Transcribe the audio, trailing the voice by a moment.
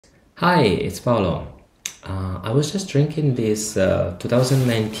Hi, it's Paolo. I was just drinking this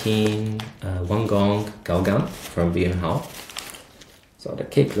 2019 Wanggong Gaogan from BYH. So the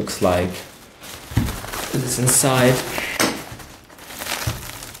cake looks like this inside.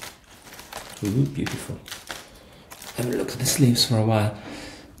 Ooh, beautiful. I haven't looked at the sleeves for a while.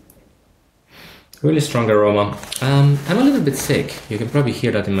 Really strong aroma. I'm a little bit sick. You can probably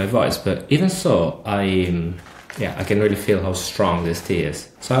hear that in my voice, but even so, I can really feel how strong this tea is.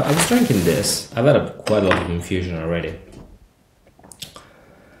 So I was drinking this. I've had quite a lot of infusion already.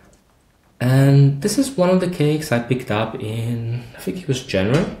 And this is one of the cakes I picked up in, I think it was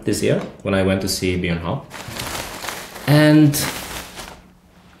January this year, when I went to see BYH. And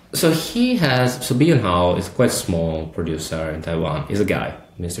so BYH is quite a small producer in Taiwan. He's a guy,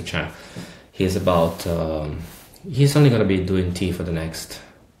 Mr. Chan. He's he's only going to be doing tea for the next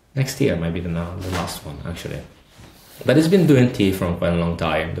year, maybe the last one actually. But he's been doing tea for quite a long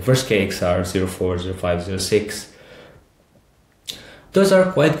time. The first cakes are 04, 05, 06. Those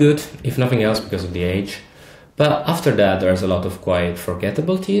are quite good, if nothing else, because of the age. But after that, there's a lot of quite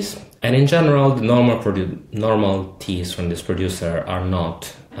forgettable teas. And in general, the normal teas from this producer are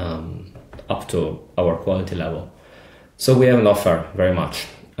not up to our quality level. So we haven't offered very much.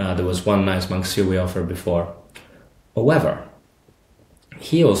 There was one nice Mangxiu we offered before. However,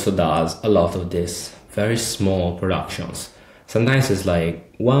 he also does a lot of this very small productions. Sometimes it's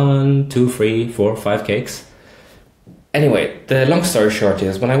like 1, 2, 3, 4, 5 cakes. Anyway, the long story short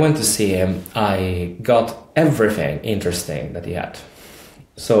is when I went to see him, I got everything interesting that he had.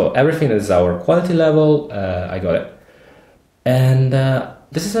 So everything that is our quality level, I got it. And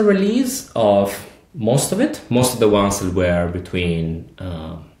this is a release of most of it. Most of the ones that were between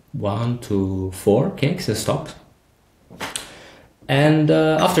 1 to 4 cakes in stock. And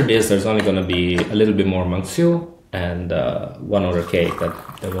after this, there's only going to be a little bit more Mangxiu and one other cake that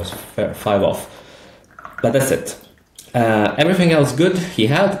there was 5 off. But that's it. Everything else good he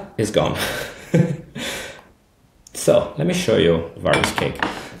had is gone. So let me show you various cake.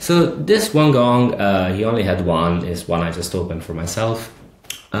 So this Wanggong, he only had one. Is one I just opened for myself.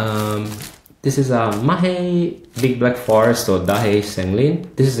 This is a Mahei Big Black Forest or Dahei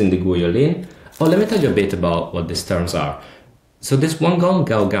Senglin. This is in the Guyolin. Oh, let me tell you a bit about what these terms are. So this Wanggong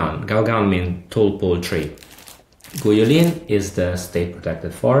Gaogan. Gaogan means tall pole tree. Guyolin is the state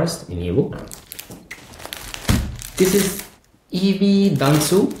protected forest in Yiwu. This is Evi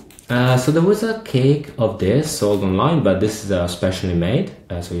Dansu. So there was a cake of this sold online, but this is specially made.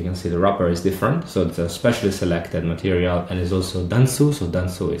 So you can see the wrapper is different. So it's a specially selected material and it's also Dansu. So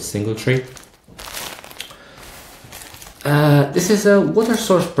Dansu is single tree. This is a water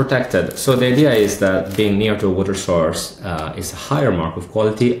source protected. So the idea is that being near to a water source is a higher mark of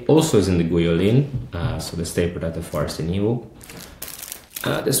quality. Also is in the Guyolin, so the state protected forest in Yiwu.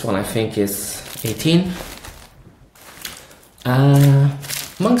 This one I think is 18.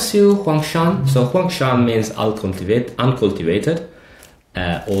 Mangxiu Huangshan. So Huangshan means uncultivated.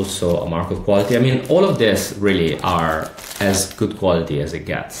 Also a mark of quality. I mean, all of this really are as good quality as it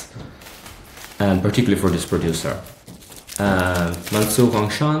gets, and particularly for this producer. Mangxiu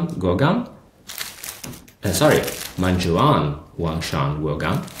Huangshan Guogan. Manjuan Huangshan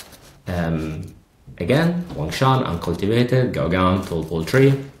Guogan. Again, Huangshan uncultivated, Gaogan tall pole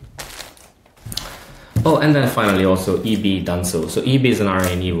tree. Oh, and then finally also EB Dansu. So EB is an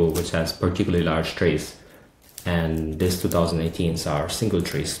area in Yiwu which has particularly large trees, and these 2018s are single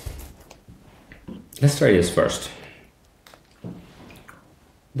trees. Let's try this first.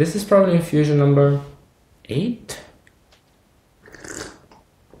 This is probably infusion number 8.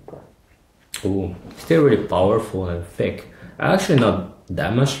 Ooh, still really powerful and thick. Actually not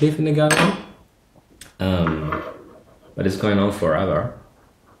that much leaf in the guy, but it's going on forever.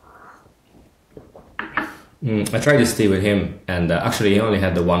 I tried this tea with him, and actually he only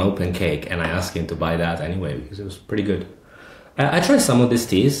had the one open cake, and I asked him to buy that anyway because it was pretty good. I tried some of these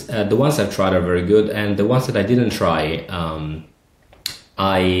teas. The ones I've tried are very good, and the ones that I didn't try,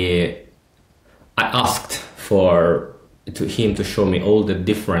 I asked for him to show me all the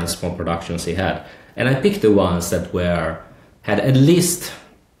different small productions he had, and I picked the ones that had at least.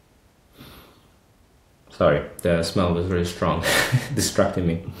 Sorry, the smell was very strong, distracting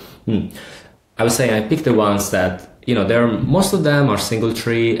me. I was saying I picked the ones that, you know, most of them are single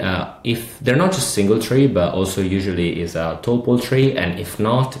tree. If they're not just single tree, but also usually is a tall pole tree, and if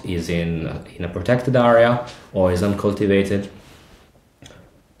not, is in a protected area or is uncultivated.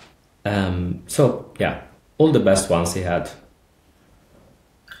 So yeah, all the best ones he had.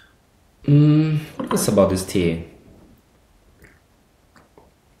 What else about this tea?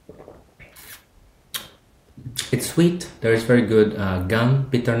 It's sweet. There is very good gum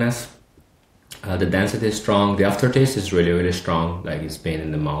bitterness. The density is strong. The aftertaste is really, really strong. Like it's been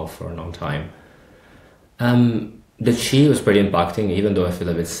in the mouth for a long time. The chi was pretty impacting. Even though I feel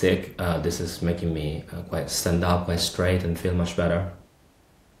a bit sick, this is making me quite stand up, quite straight, and feel much better.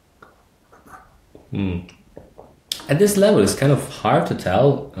 At this level, it's kind of hard to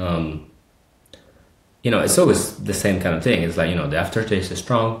tell. It's always the same kind of thing. It's like, the aftertaste is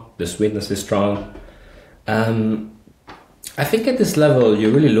strong, the sweetness is strong. I think at this level,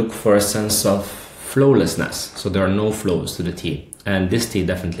 you really look for a sense of flowlessness. So there are no flows to the tea. And this tea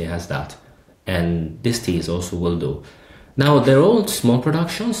definitely has that. And this tea is also will do. Now, they're all small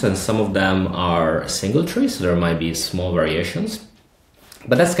productions, and some of them are single trees, so there might be small variations.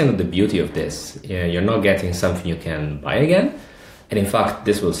 But that's kind of the beauty of this. You're not getting something you can buy again. And in fact,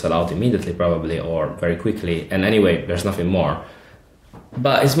 this will sell out immediately probably, or very quickly. And anyway, there's nothing more.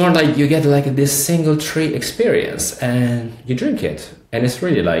 But it's more like you get like this single tree experience and you drink it. And it's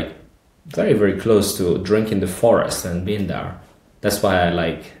really like very, very close to drinking the forest and being there. That's why I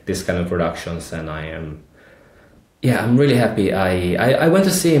like this kind of productions, and I'm really happy. I went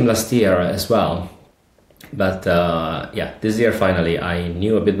to see him last year as well. But this year finally I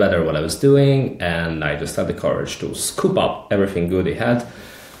knew a bit better what I was doing, and I just had the courage to scoop up everything good he had,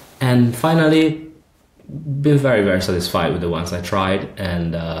 and finally been very, very satisfied with the ones I tried,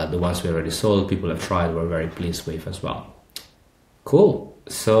 and the ones we already sold, people have tried, were very pleased with as well. Cool.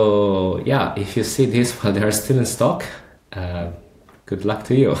 So yeah, if you see this while they are still in stock, good luck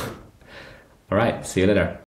to you. All right, see you later.